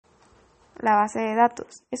La base de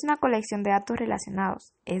datos es una colección de datos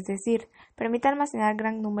relacionados, es decir, permite almacenar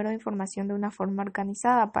gran número de información de una forma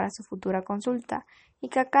organizada para su futura consulta y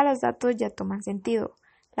que acá los datos ya toman sentido.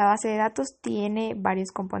 La base de datos tiene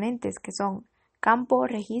varios componentes que son campo,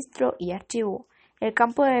 registro y archivo. El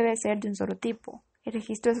campo debe ser de un solo tipo. El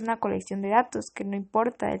registro es una colección de datos que no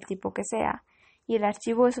importa del tipo que sea y el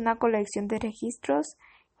archivo es una colección de registros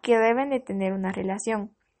que deben de tener una relación.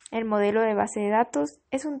 El modelo de base de datos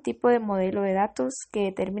es un tipo de modelo de datos que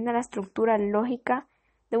determina la estructura lógica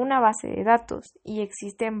de una base de datos y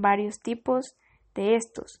existen varios tipos de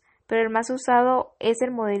estos, pero el más usado es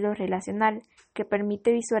el modelo relacional, que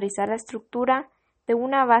permite visualizar la estructura de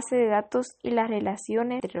una base de datos y las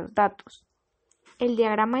relaciones entre los datos. El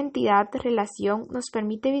diagrama entidad-relación nos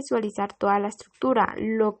permite visualizar toda la estructura,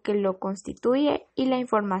 lo que lo constituye y la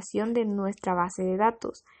información de nuestra base de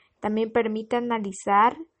datos. También permite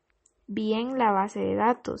analizar bien la base de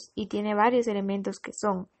datos y tiene varios elementos que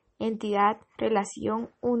son entidad, relación,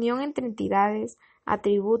 unión entre entidades,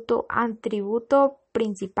 atributo, atributo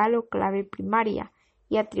principal o clave primaria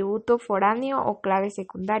y atributo foráneo o clave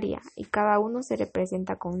secundaria, y cada uno se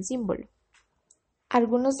representa con un símbolo.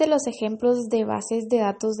 Algunos de los ejemplos de bases de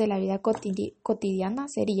datos de la vida cotidiana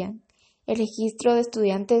serían el registro de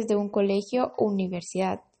estudiantes de un colegio o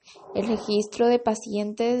universidad, el registro de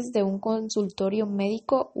pacientes de un consultorio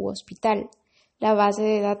médico u hospital, la base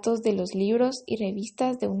de datos de los libros y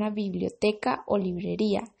revistas de una biblioteca o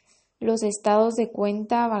librería, los estados de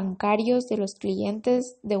cuenta bancarios de los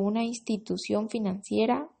clientes de una institución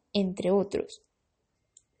financiera, entre otros.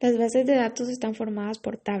 Las bases de datos están formadas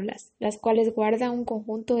por tablas, las cuales guardan un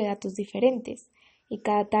conjunto de datos diferentes, y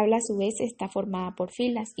cada tabla a su vez está formada por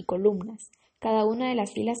filas y columnas. Cada una de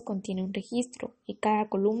las filas contiene un registro y cada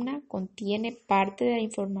columna contiene parte de la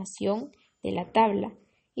información de la tabla.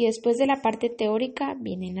 Y después de la parte teórica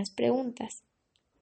vienen las preguntas.